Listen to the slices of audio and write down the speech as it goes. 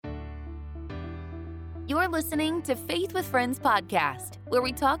You're listening to Faith with Friends podcast, where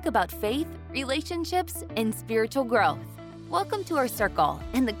we talk about faith, relationships, and spiritual growth. Welcome to our circle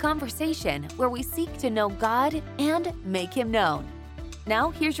and the conversation where we seek to know God and make Him known. Now,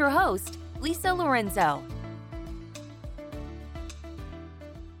 here's your host, Lisa Lorenzo.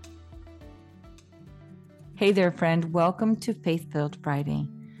 Hey there, friend. Welcome to Faith-Filled Friday,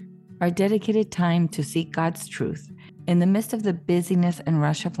 our dedicated time to seek God's truth. In the midst of the busyness and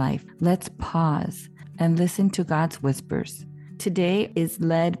rush of life, let's pause and listen to God's whispers. Today is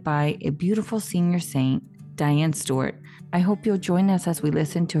led by a beautiful senior saint, Diane Stewart. I hope you'll join us as we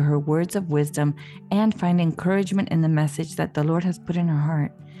listen to her words of wisdom and find encouragement in the message that the Lord has put in her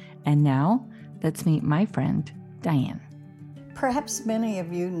heart. And now, let's meet my friend, Diane. Perhaps many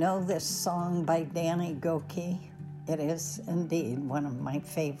of you know this song by Danny Gokey. It is indeed one of my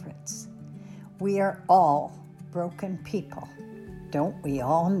favorites. We are all broken people. Don't we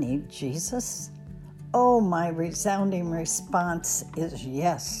all need Jesus? Oh, my resounding response is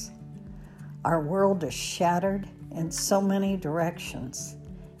yes. Our world is shattered in so many directions,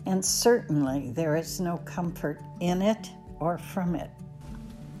 and certainly there is no comfort in it or from it.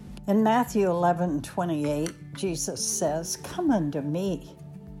 In Matthew 11:28, Jesus says, "Come unto me,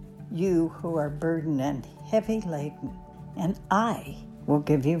 you who are burdened and heavy laden, and I will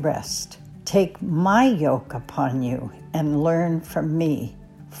give you rest. Take my yoke upon you and learn from me,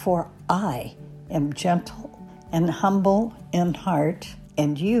 for I am gentle and humble in heart,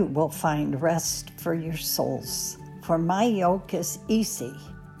 and you will find rest for your souls. For my yoke is easy,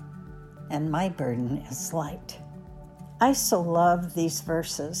 and my burden is light." I so love these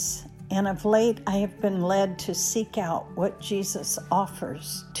verses, and of late I have been led to seek out what Jesus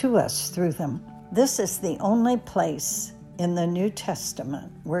offers to us through them. This is the only place in the New Testament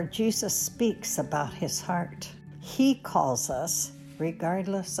where Jesus speaks about his heart. He calls us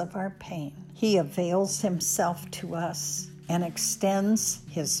regardless of our pain. He avails himself to us and extends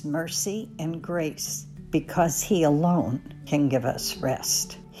his mercy and grace because he alone can give us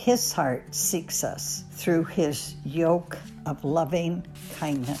rest. His heart seeks us through his yoke of loving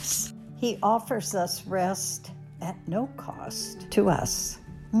kindness. He offers us rest at no cost to us.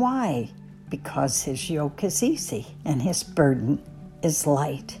 Why? Because his yoke is easy and his burden is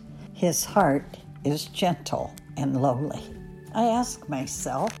light. His heart is gentle and lowly. I ask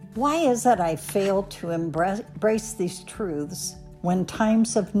myself, why is it I fail to embrace these truths when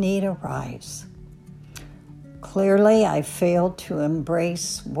times of need arise? Clearly, I fail to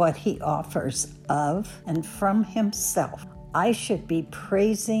embrace what he offers of and from himself. I should be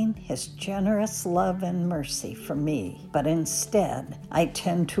praising his generous love and mercy for me, but instead, I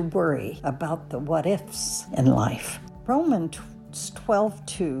tend to worry about the what-ifs in life. Romans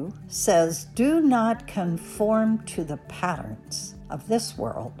 12:2 says, "Do not conform to the patterns of this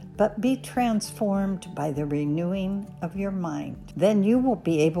world, but be transformed by the renewing of your mind. Then you will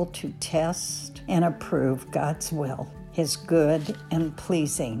be able to test and approve God's will, his good and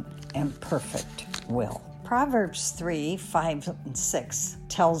pleasing and perfect will." Proverbs 3:5 and 6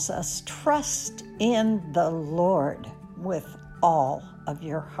 tells us, "Trust in the Lord with all of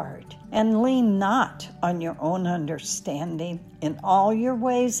your heart, and lean not on your own understanding. In all your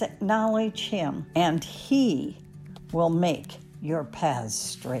ways acknowledge him, and he will make your paths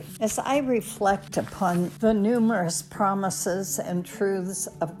straight." As I reflect upon the numerous promises and truths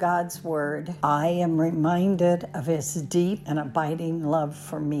of God's word, I am reminded of his deep and abiding love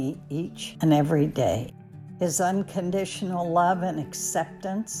for me each and every day. His unconditional love and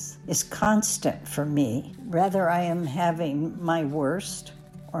acceptance is constant for me, whether I am having my worst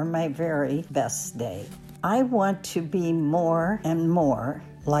or my very best day. I want to be more and more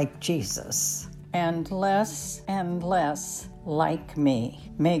like Jesus, and less like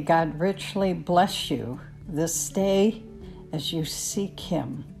me. May God richly bless you this day as you seek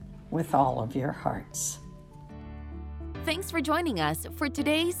him with all of your hearts. Thanks for joining us for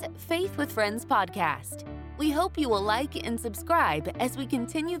today's Faith with Friends podcast. We hope you will like and subscribe as we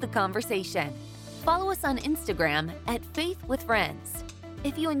continue the conversation. Follow us on Instagram at Faith with Friends.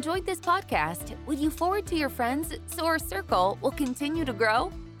 If you enjoyed this podcast, would you forward to your friends so our circle will continue to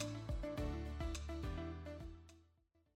grow?